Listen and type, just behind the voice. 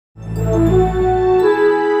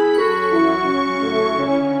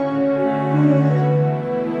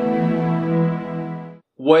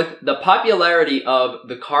With the popularity of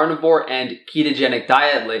the carnivore and ketogenic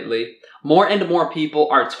diet lately, more and more people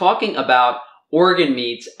are talking about organ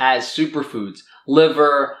meats as superfoods.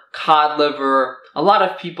 Liver, cod liver. A lot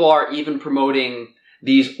of people are even promoting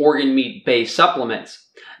these organ meat-based supplements.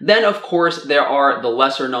 Then, of course, there are the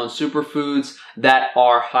lesser-known superfoods that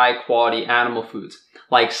are high-quality animal foods,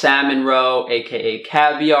 like salmon roe, aka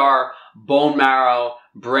caviar, bone marrow,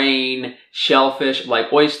 brain, shellfish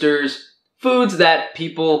like oysters, foods that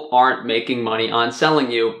people aren't making money on selling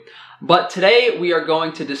you. But today we are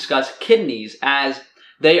going to discuss kidneys, as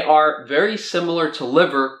they are very similar to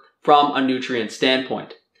liver from a nutrient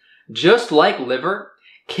standpoint. Just like liver,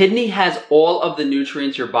 kidney has all of the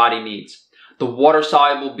nutrients your body needs. The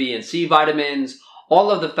water-soluble B and C vitamins, all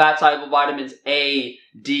of the fat-soluble vitamins A,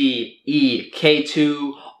 D, E,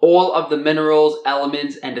 K2, all of the minerals,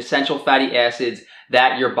 elements, and essential fatty acids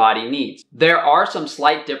that your body needs. There are some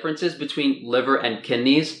slight differences between liver and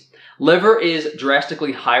kidneys. Liver is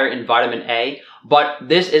drastically higher in vitamin A, but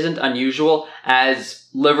this isn't unusual as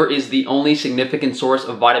liver is the only significant source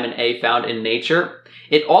of vitamin A found in nature.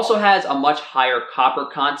 It also has a much higher copper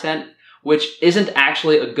content, which isn't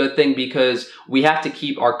actually a good thing because we have to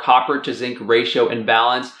keep our copper to zinc ratio in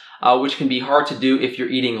balance, which can be hard to do if you're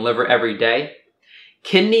eating liver every day.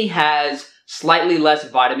 Kidney has slightly less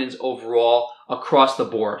vitamins overall across the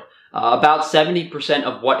board. About 70%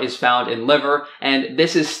 of what is found in liver, and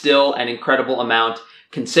this is still an incredible amount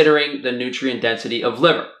considering the nutrient density of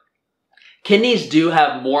liver. Kidneys do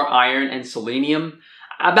have more iron and selenium,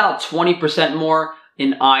 about 20% more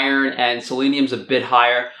in iron, and selenium's a bit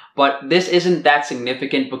higher, but this isn't that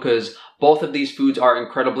significant because both of these foods are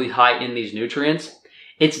incredibly high in these nutrients.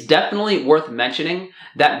 It's definitely worth mentioning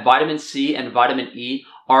that vitamin C and vitamin E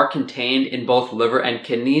are contained in both liver and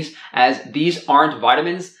kidneys, as these aren't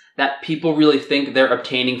vitamins that people really think they're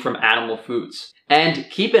obtaining from animal foods. And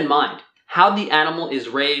keep in mind, how the animal is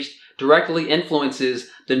raised directly influences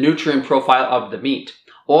the nutrient profile of the meat.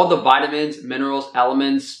 All the vitamins, minerals,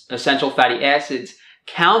 elements, essential fatty acids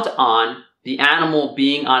count on the animal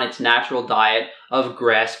being on its natural diet of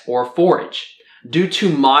grass or forage. Due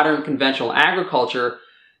to modern conventional agriculture,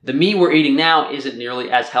 the meat we're eating now isn't nearly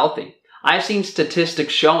as healthy. I've seen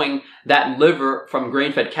statistics showing that liver from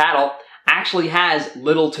grain-fed cattle actually has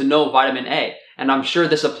little to no vitamin A, and I'm sure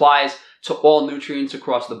this applies to all nutrients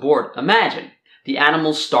across the board. Imagine, the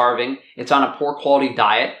animal's starving, it's on a poor quality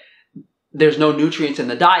diet, there's no nutrients in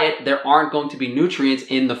the diet, there aren't going to be nutrients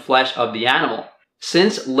in the flesh of the animal.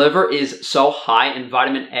 Since liver is so high in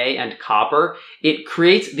vitamin A and copper, it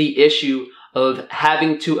creates the issue of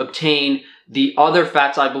having to obtain the other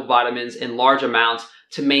fat-soluble vitamins in large amounts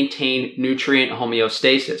to maintain nutrient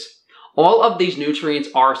homeostasis. All of these nutrients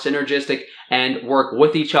are synergistic and work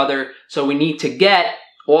with each other, so we need to get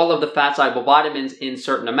all of the fat-soluble vitamins in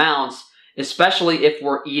certain amounts, especially if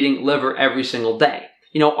we're eating liver every single day.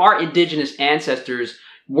 You know, our indigenous ancestors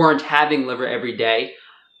weren't having liver every day.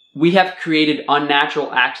 We have created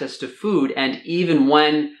unnatural access to food, and even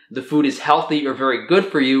when the food is healthy or very good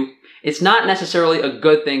for you, it's not necessarily a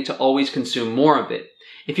good thing to always consume more of it.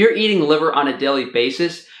 If you're eating liver on a daily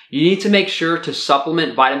basis, you need to make sure to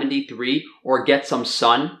supplement vitamin D3 or get some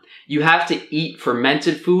sun. You have to eat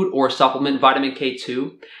fermented food or supplement vitamin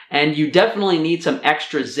K2. And you definitely need some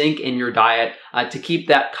extra zinc in your diet to keep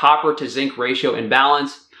that copper to zinc ratio in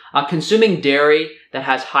balance. Consuming dairy that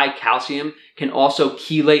has high calcium can also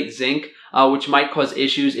chelate zinc, which might cause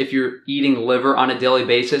issues if you're eating liver on a daily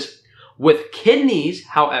basis. With kidneys,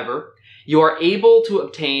 however, you are able to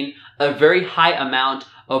obtain a very high amount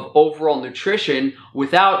of overall nutrition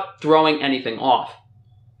without throwing anything off.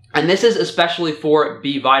 And this is especially for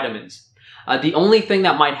B vitamins. The only thing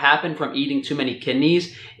that might happen from eating too many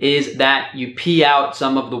kidneys is that you pee out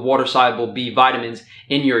some of the water-soluble B vitamins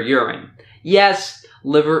in your urine. Yes,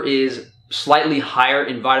 liver is slightly higher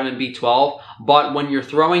in vitamin B12, but when you're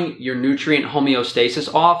throwing your nutrient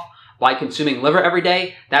homeostasis off by consuming liver every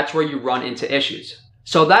day, that's where you run into issues.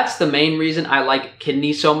 So that's the main reason I like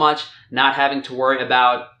kidneys so much, not having to worry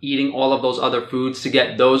about eating all of those other foods to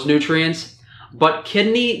get those nutrients. But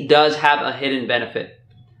kidney does have a hidden benefit.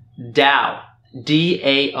 DAO,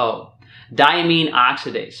 D-A-O, diamine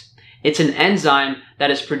oxidase. It's an enzyme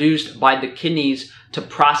that is produced by the kidneys to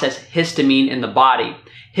process histamine in the body.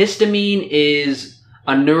 Histamine is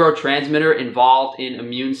a neurotransmitter involved in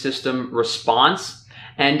immune system response,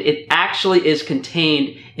 and it actually is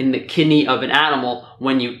contained in the kidney of an animal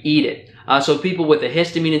when you eat it. So people with a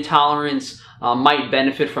histamine intolerance might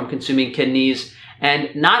benefit from consuming kidneys.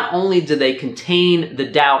 And not only do they contain the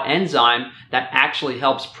DAO enzyme that actually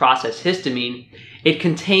helps process histamine, it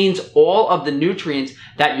contains all of the nutrients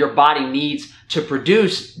that your body needs to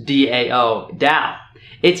produce DAO, DAO.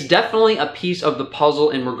 It's definitely a piece of the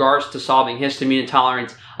puzzle in regards to solving histamine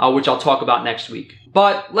intolerance, which I'll talk about next week.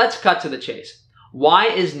 But let's cut to the chase. Why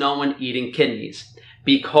is no one eating kidneys?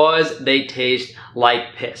 Because they taste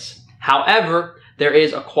like piss. However, there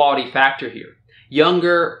is a quality factor here.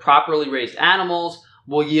 Younger, properly raised animals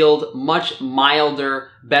will yield much milder,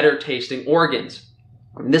 better tasting organs.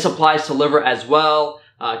 This applies to liver as well,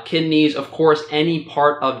 kidneys, of course, any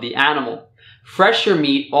part of the animal. Fresher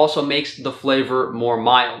meat also makes the flavor more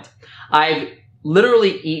mild. I've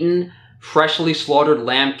literally eaten freshly slaughtered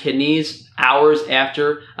lamb kidneys hours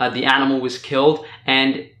after the animal was killed,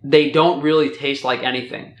 and they don't really taste like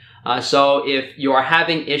anything. So if you are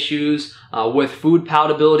having issues with food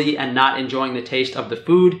palatability and not enjoying the taste of the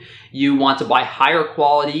food, you want to buy higher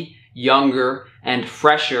quality, younger, and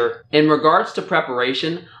fresher. In regards to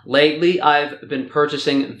preparation, lately I've been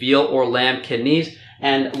purchasing veal or lamb kidneys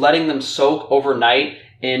and letting them soak overnight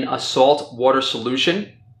in a salt water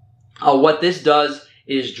solution. What this does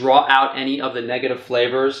is draw out any of the negative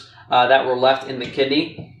flavors that were left in the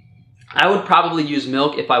kidney. I would probably use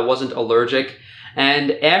milk if I wasn't allergic.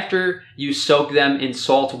 And after you soak them in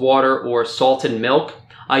salt water or salted milk,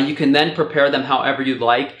 you can then prepare them however you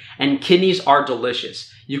like. And kidneys are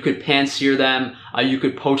delicious. You could pan-sear them, you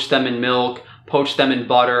could poach them in milk, poach them in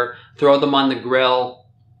butter, throw them on the grill,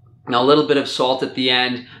 a little bit of salt at the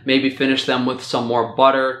end, maybe finish them with some more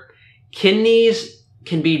butter. Kidneys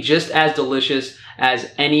can be just as delicious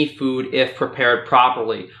as any food if prepared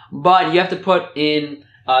properly, but you have to put in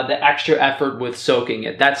the extra effort with soaking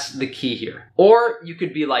it. That's the key here. Or you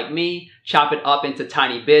could be like me, chop it up into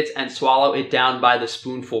tiny bits and swallow it down by the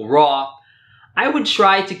spoonful raw. I would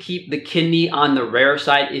try to keep the kidney on the rare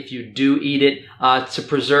side if you do eat it to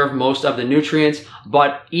preserve most of the nutrients,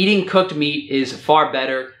 but eating cooked meat is far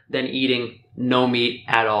better than eating no meat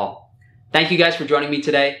at all. Thank you guys for joining me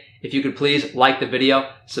today. If you could please like the video,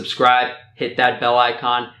 subscribe, hit that bell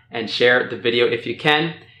icon, and share the video if you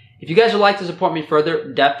can. If you guys would like to support me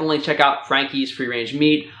further, definitely check out Frankie's Free Range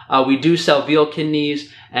Meat. We do sell veal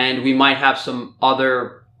kidneys, and we might have some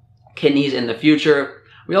other kidneys in the future.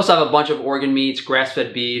 We also have a bunch of organ meats,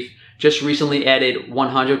 grass-fed beef. Just recently added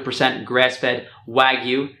 100% grass-fed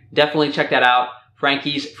Wagyu. Definitely check that out,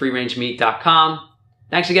 frankiesfreerangemeat.com.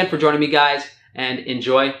 Thanks again for joining me, guys, and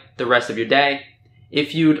enjoy the rest of your day.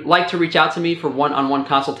 If you'd like to reach out to me for one-on-one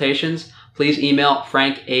consultations, please email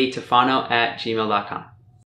frankatefano@gmail.com.